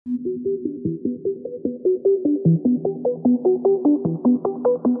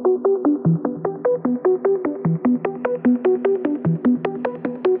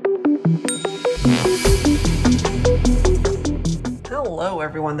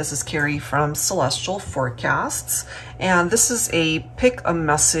This is Carrie from Celestial Forecasts, and this is a pick a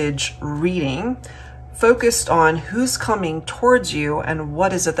message reading focused on who's coming towards you and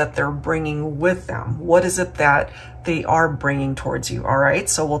what is it that they're bringing with them. What is it that they are bringing towards you? All right,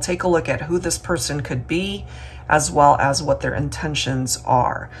 so we'll take a look at who this person could be as well as what their intentions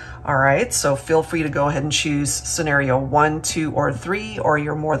are. All right, so feel free to go ahead and choose scenario 1, 2, or 3, or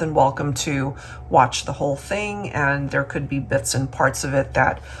you're more than welcome to watch the whole thing, and there could be bits and parts of it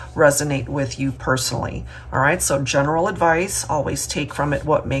that resonate with you personally. All right, so general advice, always take from it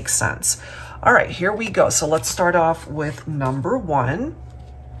what makes sense. All right, here we go. So let's start off with number 1.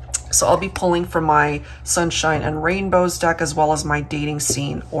 So I'll be pulling from my Sunshine and Rainbows deck as well as my Dating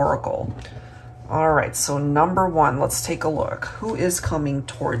Scene Oracle. All right, so number 1, let's take a look. Who is coming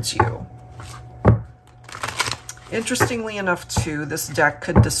towards you? Interestingly enough, too, this deck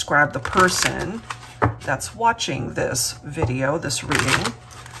could describe the person that's watching this video, this reading.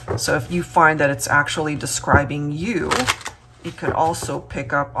 So if you find that it's actually describing you, it could also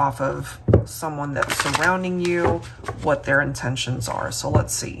pick up off of someone that's surrounding you, what their intentions are. So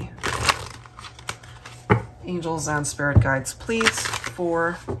let's see. Angels and spirit guides, please,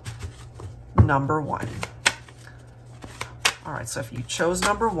 for number 1. All right, so if you chose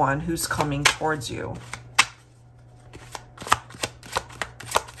number 1, who's coming towards you?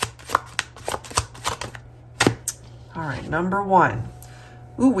 All right, number 1.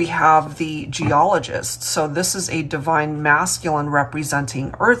 Ooh, we have the Geologist. So this is a divine masculine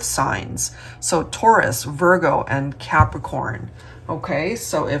representing earth signs. So Taurus, Virgo, and Capricorn. Okay,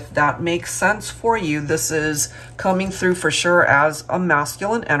 so if that makes sense for you, this is coming through for sure as a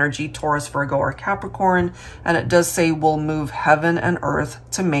masculine energy, Taurus, Virgo, or Capricorn. And it does say, will move heaven and earth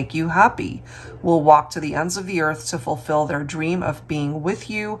to make you happy. Will walk to the ends of the earth to fulfill their dream of being with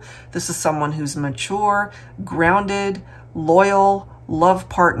you. This is someone who's mature, grounded, loyal, love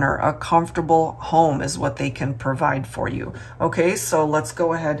partner, a comfortable home is what they can provide for you. Okay, so let's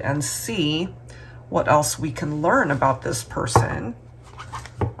go ahead and see what else we can learn about this person.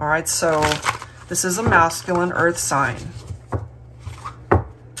 All right, so this is a masculine earth sign.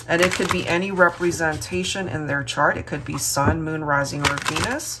 And it could be any representation in their chart. It could be sun, moon, rising, or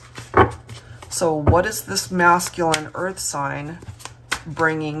Venus. So what is this masculine earth sign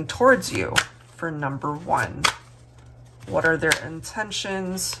bringing towards you for number 1? What are their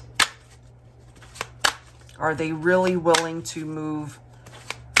intentions? Are they really willing to move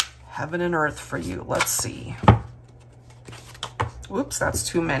heaven and earth for you? Let's see. Oops, that's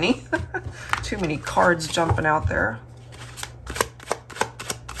too many. Too many cards jumping out there.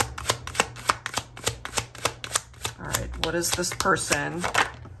 All right, what is this person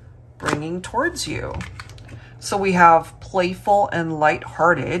bringing towards you? So we have playful and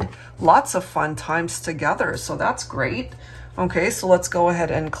lighthearted, lots of fun times together. So that's great. Okay, so let's go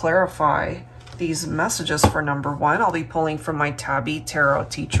ahead and clarify these messages for number 1. I'll be pulling from my Tabby Tarot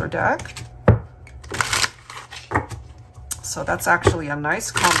Teacher deck. So that's actually a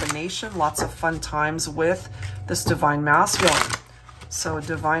nice combination, lots of fun times with this divine masculine. So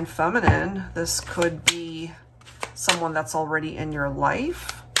divine feminine, this could be someone that's already in your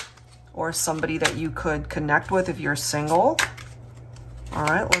life or somebody that you could connect with if you're single. All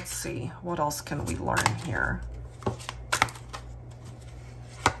right, let's see. What else can we learn here?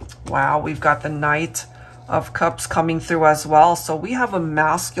 Wow, we've got the Knight of Cups coming through as well. So we have a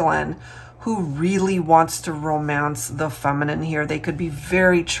masculine who really wants to romance the feminine here. They could be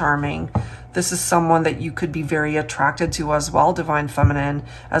very charming. This is someone that you could be very attracted to as well, divine feminine.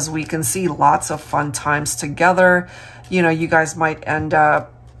 As we can see, lots of fun times together. You know, you guys might end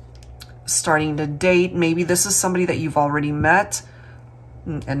up starting to date. Maybe this is somebody that you've already met.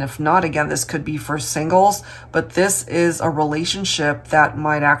 And if not, again, this could be for singles, but this is a relationship that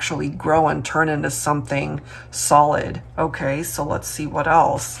might actually grow and turn into something solid. Okay, so let's see what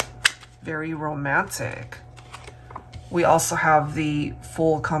else. Very romantic. We also have the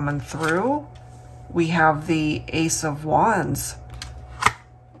Fool coming through. We have the Ace of Wands.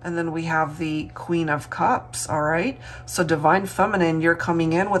 And then we have the Queen of Cups, all right? So divine feminine, you're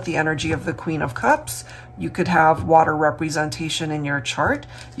coming in with the energy of the Queen of Cups. You could have water representation in your chart.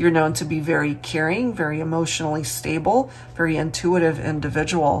 You're known to be very caring, very emotionally stable, very intuitive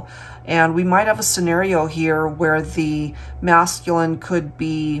individual. And we might have a scenario here where the masculine could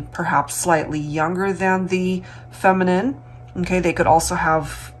be perhaps slightly younger than the feminine. Okay, they could also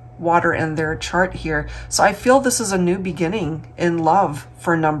have water in their chart here. So I feel this is a new beginning in love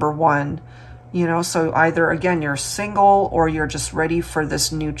for number 1. You know, so either, again, you're single or you're just ready for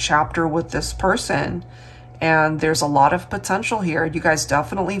this new chapter with this person. And there's a lot of potential here. You guys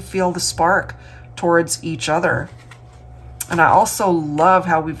definitely feel the spark towards each other. And I also love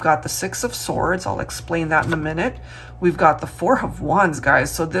how we've got the Six of Swords. I'll explain that in a minute. We've got the Four of Wands,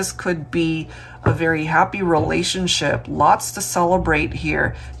 guys. So this could be a very happy relationship. Lots to celebrate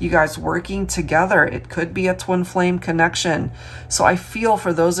here. You guys working together. It could be a twin flame connection. So I feel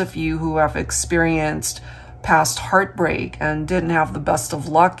for those of you who have experienced past heartbreak and didn't have the best of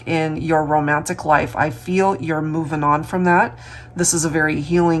luck in your romantic life, I feel you're moving on from that. This is a very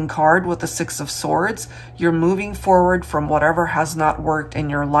healing card with the Six of Swords. You're moving forward from whatever has not worked in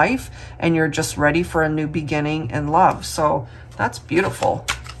your life, and you're just ready for a new beginning in love. So that's beautiful.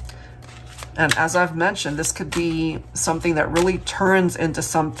 And as I've mentioned, this could be something that really turns into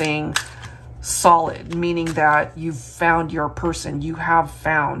something solid, meaning that you've found your person. You have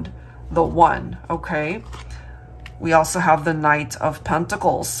found the one, okay? We also have the Knight of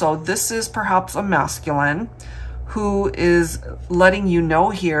Pentacles. So this is perhaps a masculine who is letting you know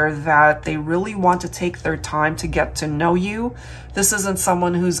here that they really want to take their time to get to know you. This isn't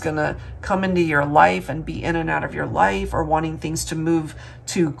someone who's gonna come into your life and be in and out of your life, or wanting things to move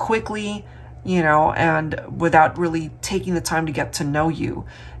too quickly, you know, and without really taking the time to get to know you.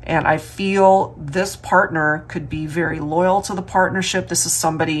 And I feel this partner could be very loyal to the partnership. This is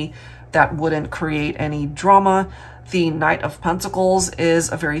somebody that wouldn't create any drama. The Knight of Pentacles is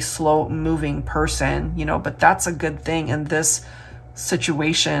a very slow moving person, you know, but that's a good thing in this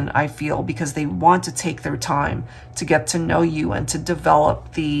situation, I feel, because they want to take their time to get to know you and to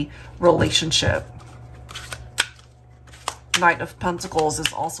develop the relationship. Knight of Pentacles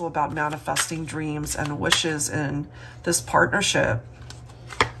is also about manifesting dreams and wishes in this partnership.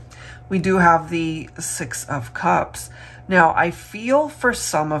 We do have the Six of Cups. Now, I feel for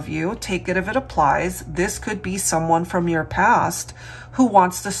some of you, take it if it applies, this could be someone from your past who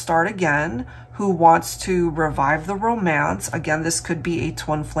wants to start again, who wants to revive the romance. Again, this could be a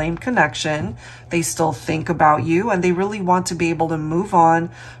twin flame connection. They still think about you, and they really want to be able to move on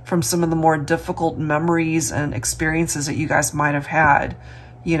from some of the more difficult memories and experiences that you guys might have had.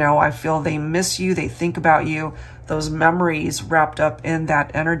 You know, I feel they miss you, they think about you, those memories wrapped up in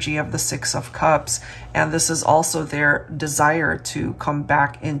that energy of the Six of Cups. And this is also their desire to come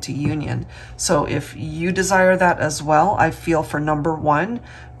back into union. So if you desire that as well, I feel for number one,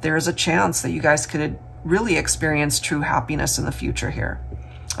 there's a chance that you guys could really experience true happiness in the future here.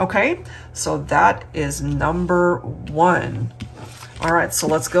 Okay, so that is number one. All right, so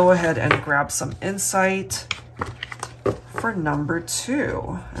let's go ahead and grab some insight for number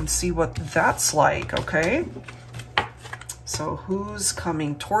two and see what that's like, okay? So who's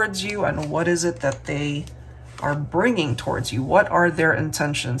coming towards you, and what is it that they are bringing towards you? What are their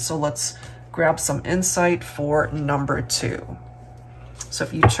intentions? So let's grab some insight for number two. So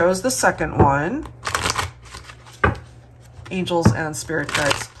if you chose the second one, angels and spirit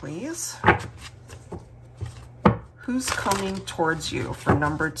guides, please. Who's coming towards you for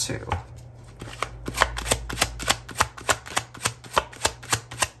number two?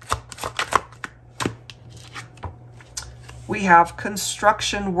 We have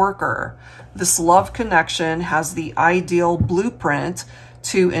construction worker. This love connection has the ideal blueprint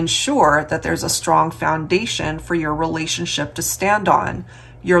to ensure that there's a strong foundation for your relationship to stand on.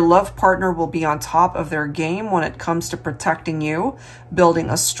 Your love partner will be on top of their game when it comes to protecting you, building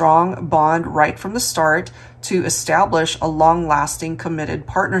a strong bond right from the start to establish a long-lasting committed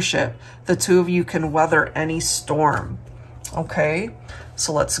partnership. The two of you can weather any storm. Okay,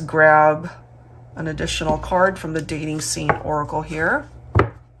 so let's grab an additional card from the Dating Scene Oracle here.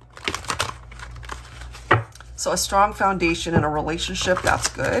 So a strong foundation in a relationship, that's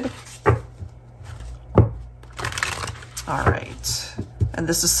good. All right. And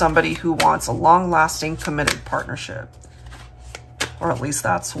this is somebody who wants a long-lasting, committed partnership. Or at least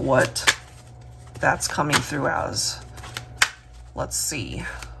that's what that's coming through as. Let's see.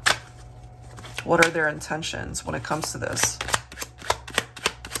 What are their intentions when it comes to this?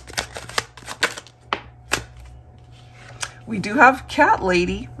 We do have cat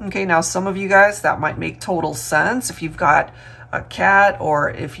lady. Okay, now some of you guys, that might make total sense. If you've got a cat, or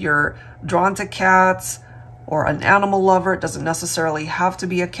if you're drawn to cats, or an animal lover, it doesn't necessarily have to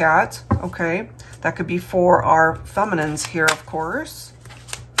be a cat. Okay, that could be for our feminines here, of course.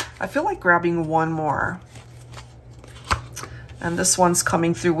 I feel like grabbing one more. And this one's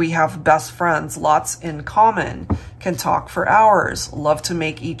coming through. We have best friends, lots in common, can talk for hours, love to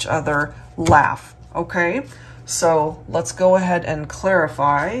make each other laugh. Okay, so let's go ahead and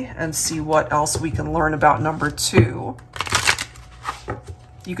clarify and see what else we can learn about number two.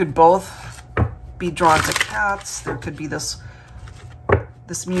 You could both be drawn to cats. There could be this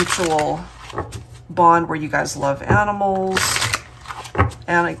mutual bond where you guys love animals.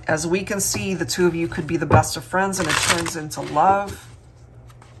 And as we can see, the two of you could be the best of friends and it turns into love.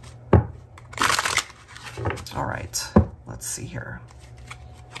 All right, let's see here.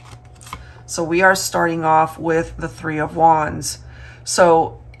 So we are starting off with the Three of Wands.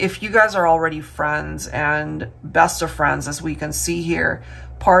 So if you guys are already friends and best of friends, as we can see here,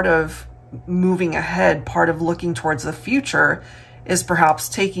 part of moving ahead, part of looking towards the future is perhaps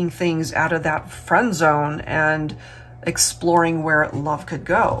taking things out of that friend zone and exploring where love could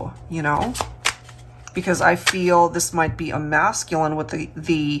go, you know? Because I feel this might be a masculine with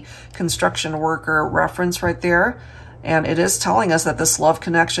the construction worker reference right there. And it is telling us that this love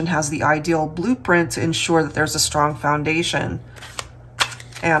connection has the ideal blueprint to ensure that there's a strong foundation.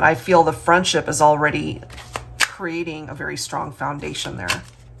 And I feel the friendship is already creating a very strong foundation there.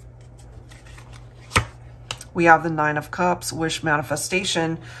 We have the Nine of Cups, wish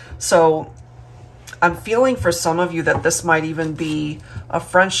manifestation. So I'm feeling for some of you that this might even be a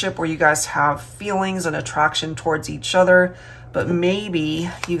friendship where you guys have feelings and attraction towards each other, but maybe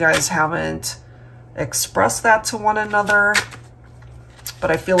you guys haven't expressed that to one another.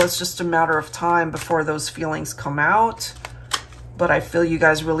 But I feel it's just a matter of time before those feelings come out. But I feel you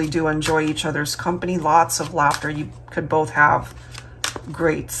guys really do enjoy each other's company. Lots of laughter. You could both have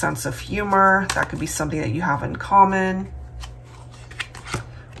great sense of humor. That could be something that you have in common.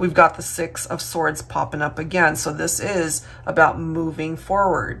 We've got the Six of Swords popping up again. So this is about moving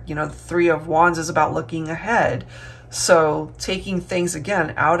forward. You know, the Three of Wands is about looking ahead. So taking things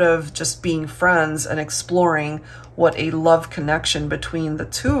again out of just being friends and exploring what a love connection between the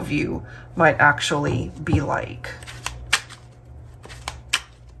two of you might actually be like.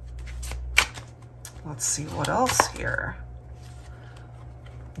 Let's see what else here.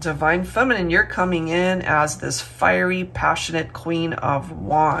 Divine Feminine, you're coming in as this fiery, passionate Queen of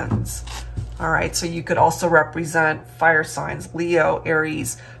Wands. All right, so you could also represent fire signs, Leo,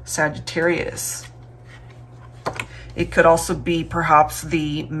 Aries, Sagittarius. It could also be perhaps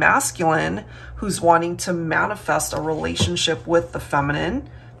the masculine who's wanting to manifest a relationship with the feminine.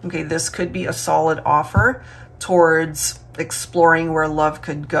 Okay, this could be a solid offer towards exploring where love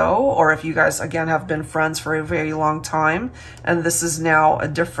could go, or if you guys again have been friends for a very long time and this is now a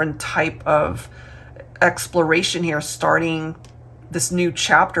different type of exploration here, starting this new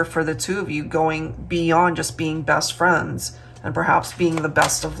chapter for the two of you, going beyond just being best friends and perhaps being the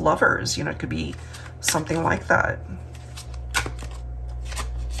best of lovers. You know, it could be something like that.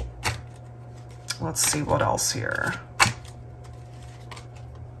 Let's see what else here.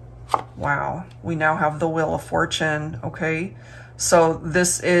 Wow, we now have the Wheel of Fortune, okay? So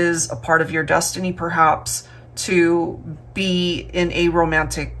this is a part of your destiny, perhaps, to be in a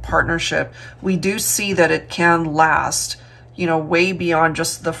romantic partnership. We do see that it can last, you know, way beyond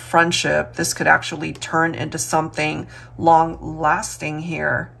just the friendship. This could actually turn into something long-lasting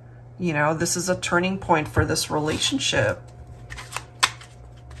here. You know, this is a turning point for this relationship.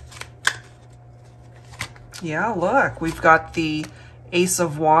 Yeah, look, we've got the Ace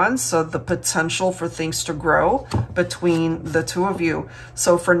of Wands, so the potential for things to grow between the two of you.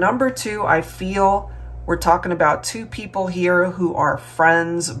 So for number two, I feel we're talking about two people here who are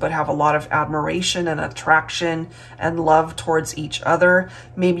friends but have a lot of admiration and attraction and love towards each other.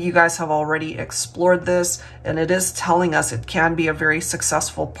 Maybe you guys have already explored this, and it is telling us it can be a very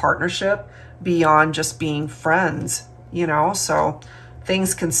successful partnership beyond just being friends, you know? So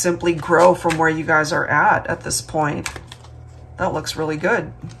things can simply grow from where you guys are at this point. That looks really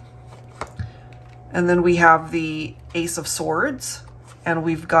good. And then we have the Ace of Swords, and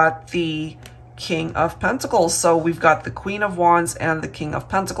we've got the King of Pentacles. So we've got the Queen of Wands and the King of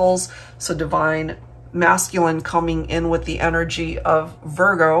Pentacles. So divine masculine coming in with the energy of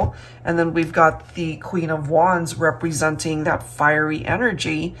Virgo. And then we've got the Queen of Wands representing that fiery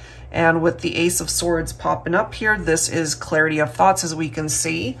energy. And with the Ace of Swords popping up here, this is clarity of thoughts, as we can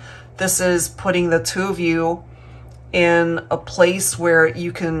see. This is putting the two of you in a place where you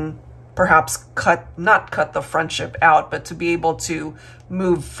can perhaps not cut the friendship out, but to be able to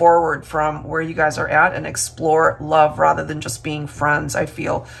move forward from where you guys are at and explore love rather than just being friends. I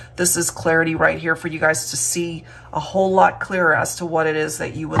feel this is clarity right here for you guys to see a whole lot clearer as to what it is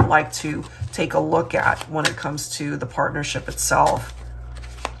that you would like to take a look at when it comes to the partnership itself.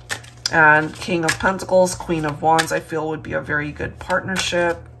 And King of Pentacles, Queen of Wands, I feel would be a very good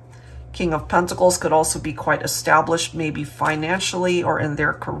partnership. King of Pentacles could also be quite established, maybe financially or in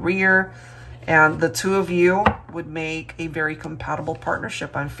their career. And the two of you would make a very compatible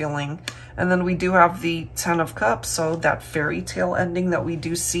partnership, I'm feeling. And then we do have the 10 of Cups, so that fairy tale ending that we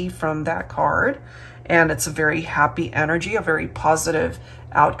do see from that card. And it's a very happy energy, a very positive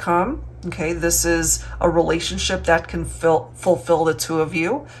outcome. Okay, this is a relationship that can fulfill the two of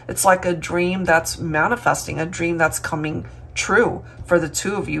you. It's like a dream that's manifesting, a dream that's coming true for the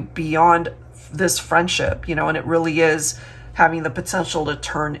two of you beyond this friendship, you know, and it really is having the potential to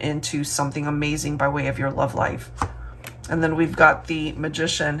turn into something amazing by way of your love life. And then we've got the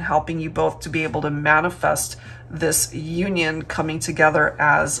Magician helping you both to be able to manifest this union coming together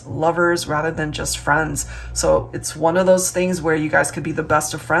as lovers rather than just friends. So it's one of those things where you guys could be the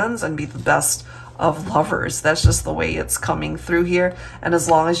best of friends and be the best of lovers. That's just the way it's coming through here. And as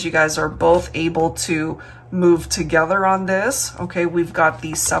long as you guys are both able to move together on this, okay, we've got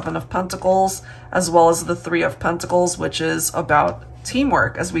the 7 of Pentacles as well as the 3 of Pentacles, which is about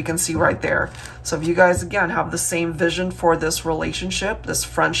teamwork, as we can see right there. So if you guys, again, have the same vision for this relationship, this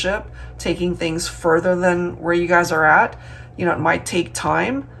friendship, taking things further than where you guys are at, you know, it might take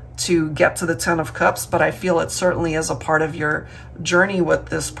time to get to the 10 of Cups, but I feel it certainly is a part of your journey with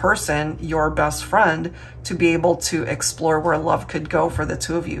this person, your best friend, to be able to explore where love could go for the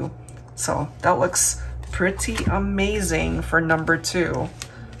two of you. So that looks pretty amazing for number 2.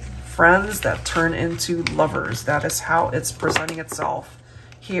 Friends that turn into lovers. That is how it's presenting itself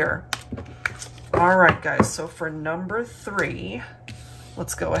here. All right, guys. So for number 3,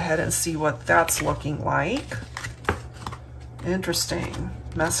 let's go ahead and see what that's looking like. Interesting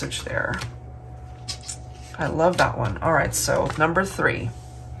message there. I love that one. All right, so number 3.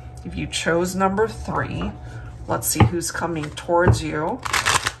 If you chose number 3, let's see who's coming towards you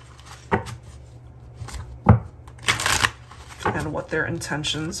and what their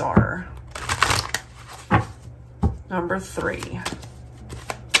intentions are. Number 3.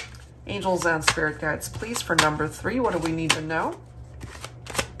 Angels and spirit guides, please, for number 3. What do we need to know?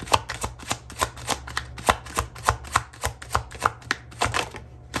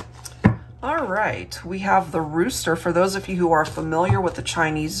 All right, we have the Rooster. For those of you who are familiar with the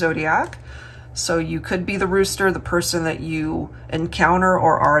Chinese zodiac, so you could be the Rooster. The person that you encounter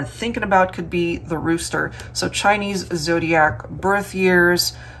or are thinking about could be the Rooster. So Chinese zodiac birth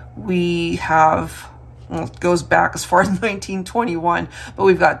years, we have, well, it goes back as far as 1921, but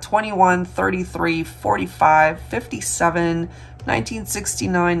we've got 21, 33, 45, 57,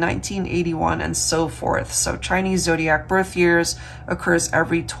 1969, 1981, and so forth. So Chinese zodiac birth years occurs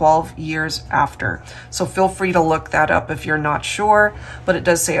every 12 years after. So feel free to look that up if you're not sure, but it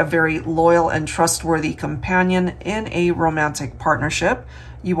does say a very loyal and trustworthy companion in a romantic partnership.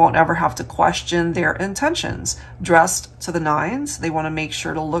 You won't ever have to question their intentions. Dressed to the nines, they want to make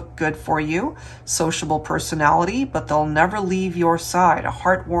sure to look good for you. Sociable personality, but they'll never leave your side. A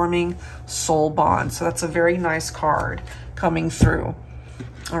heartwarming soul bond. So that's a very nice card coming through.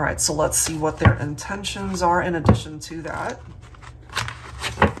 All right, so let's see what their intentions are in addition to that.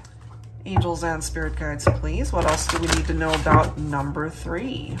 Angels and spirit guides, please. What else do we need to know about number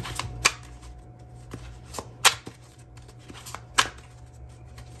 3?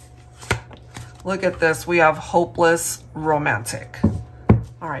 Look at this. We have hopeless romantic.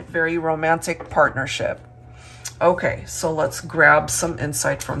 All right, very romantic partnership. Okay, so let's grab some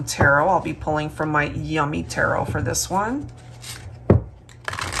insight from tarot. I'll be pulling from my Yummy Tarot for this one.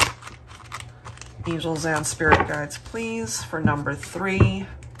 Angels and spirit guides, please, for number 3.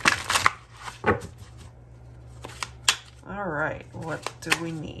 All right, what do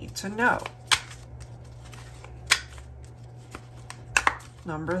we need to know?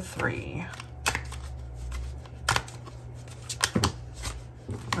 Number 3.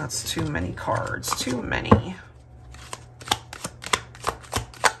 That's too many cards, too many.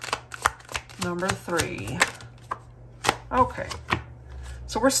 Number 3. Okay.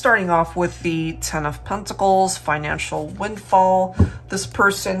 So we're starting off with the 10 of Pentacles, financial windfall. This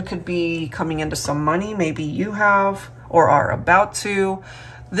person could be coming into some money. Maybe you have or are about to.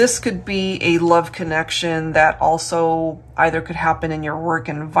 This could be a love connection that also either could happen in your work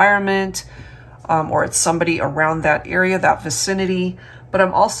environment or it's somebody around that area, that vicinity. But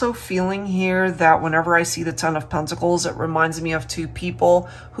I'm also feeling here that whenever I see the 10 of Pentacles, it reminds me of two people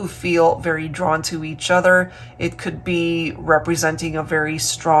who feel very drawn to each other. It could be representing a very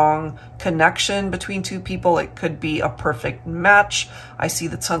strong connection between two people. It could be a perfect match. I see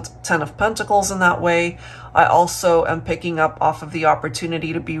the 10 of Pentacles in that way. I also am picking up off of the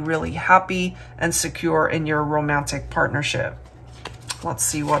opportunity to be really happy and secure in your romantic partnership. Let's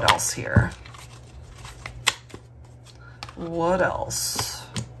see what else here. What else?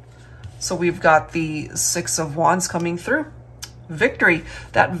 So we've got the 6 of Wands coming through. victory.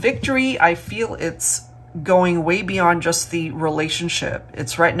 That victory, I feel it's going way beyond just the relationship.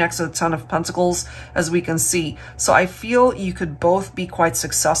 It's right next to the Ten of Pentacles, as we can see. So I feel you could both be quite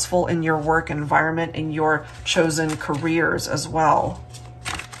successful in your work environment, in your chosen careers as well.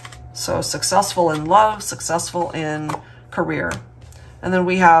 So successful in love, successful in career. And then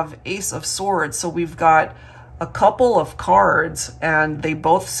we have Ace of Swords. So we've got a couple of cards and they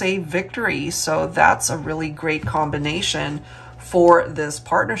both say victory. So that's a really great combination for this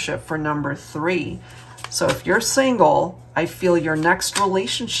partnership for number 3. So if you're single, I feel your next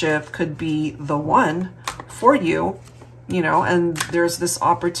relationship could be the one for you, you know, and there's this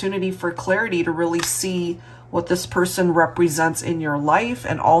opportunity for clarity to really see what this person represents in your life,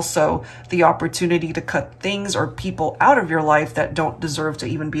 and also the opportunity to cut things or people out of your life that don't deserve to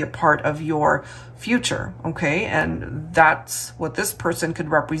even be a part of your future, okay? And that's what this person could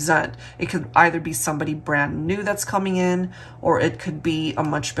represent. It could either be somebody brand new that's coming in, or it could be a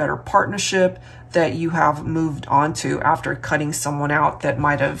much better partnership that you have moved on to after cutting someone out that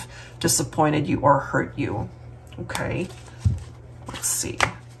might have disappointed you or hurt you, okay? Let's see.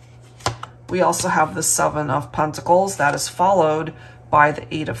 We also have the Seven of Pentacles. That is followed by the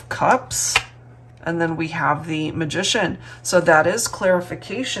Eight of Cups. And then we have the Magician. So that is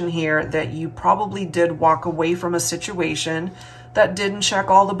clarification here that you probably did walk away from a situation that didn't check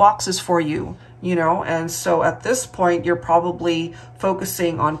all the boxes for you, you know? And so at this point, you're probably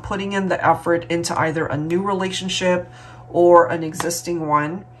focusing on putting in the effort into either a new relationship or an existing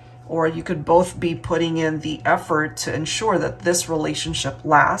one, or you could both be putting in the effort to ensure that this relationship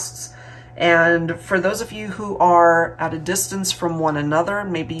lasts. And for those of you who are at a distance from one another,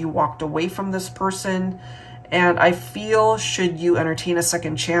 maybe you walked away from this person, and I feel should you entertain a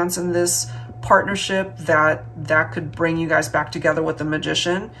second chance in this partnership, that could bring you guys back together with the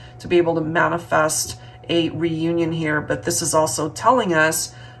Magician to be able to manifest a reunion here. But this is also telling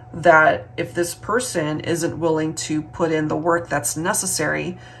us that if this person isn't willing to put in the work that's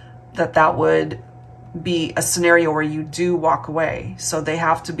necessary, that would be a scenario where you do walk away. So they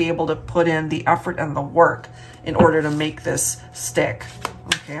have to be able to put in the effort and the work in order to make this stick.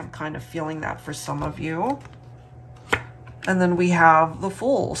 Okay, I'm kind of feeling that for some of you. And then we have the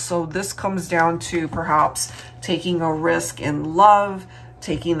Fool. So this comes down to perhaps taking a risk in love,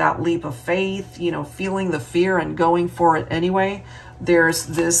 taking that leap of faith, you know, feeling the fear and going for it anyway. There's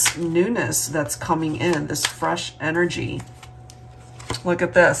this newness that's coming in, this fresh energy. Look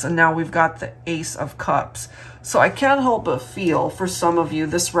at this. And now we've got the Ace of Cups. So I can't help but feel for some of you,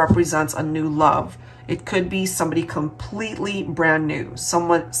 this represents a new love. It could be somebody completely brand new,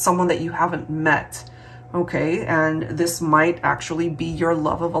 someone that you haven't met. Okay, and this might actually be your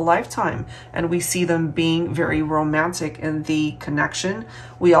love of a lifetime. And we see them being very romantic in the connection.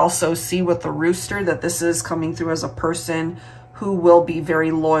 We also see with the Rooster that this is coming through as a person who will be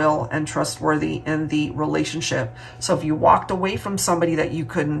very loyal and trustworthy in the relationship. So if you walked away from somebody that you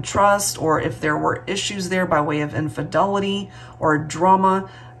couldn't trust, or if there were issues there by way of infidelity or drama,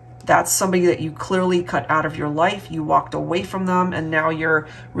 that's somebody that you clearly cut out of your life. You walked away from them, and now you're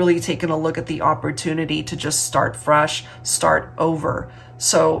really taking a look at the opportunity to just start fresh, start over.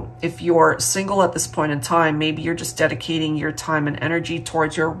 So if you're single at this point in time, maybe you're just dedicating your time and energy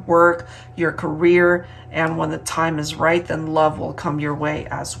towards your work, your career, and when the time is right, then love will come your way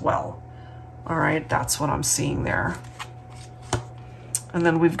as well. All right, that's what I'm seeing there. And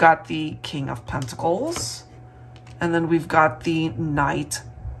then we've got the King of Pentacles, and then we've got the Knight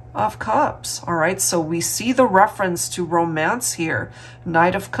of Cups. All right, so we see the reference to romance here.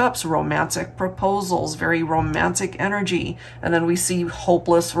 Knight of Cups, romantic proposals, very romantic energy. And then we see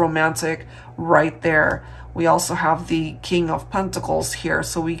hopeless romantic right there. We also have the King of Pentacles here.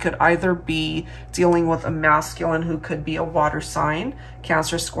 So we could either be dealing with a masculine who could be a water sign,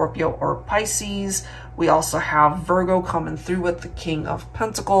 Cancer, Scorpio, or Pisces. We also have Virgo coming through with the King of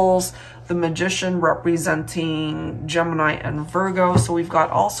Pentacles, the Magician representing Gemini and Virgo. So we've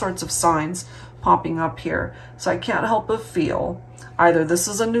got all sorts of signs popping up here. So I can't help but feel either this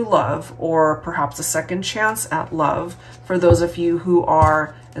is a new love or perhaps a second chance at love for those of you who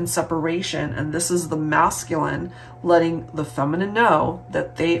are in separation. And this is the masculine letting the feminine know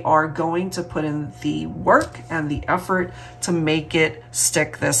that they are going to put in the work and the effort to make it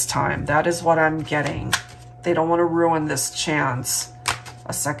stick this time. That is what I'm getting. They don't want to ruin this chance,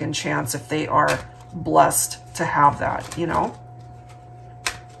 a second chance, if they are blessed to have that, you know?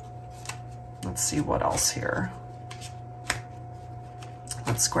 Let's see what else here.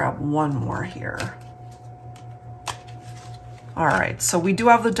 Let's grab one more here. All right, so we do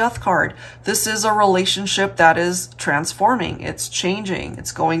have the Death card. This is a relationship that is transforming. It's changing.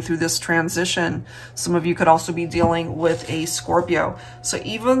 It's going through this transition. Some of you could also be dealing with a Scorpio. So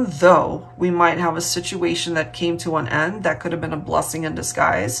even though we might have a situation that came to an end, that could have been a blessing in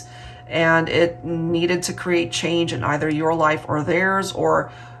disguise, and it needed to create change in either your life or theirs,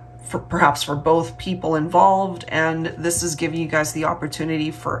 or perhaps for both people involved. And this is giving you guys the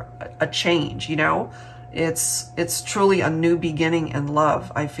opportunity for a change, you know? It's truly a new beginning in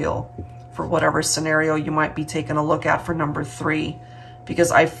love, I feel, for whatever scenario you might be taking a look at for number 3,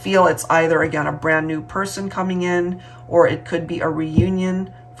 because I feel it's either, again, a brand new person coming in, or it could be a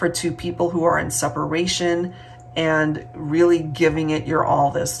reunion for 2 people who are in separation and really giving it your all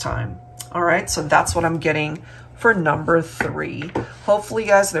this time. All right, so that's what I'm getting for number 3. Hopefully,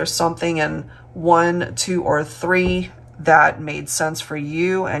 guys, there's something in 1, 2, or 3 that made sense for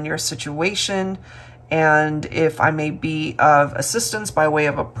you and your situation. And if I may be of assistance by way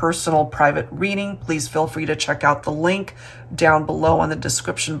of a personal private reading, please feel free to check out the link down below in the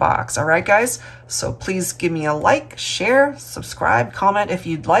description box. All right, guys? So please give me a like, share, subscribe, comment if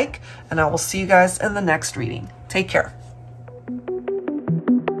you'd like, and I will see you guys in the next reading. Take care.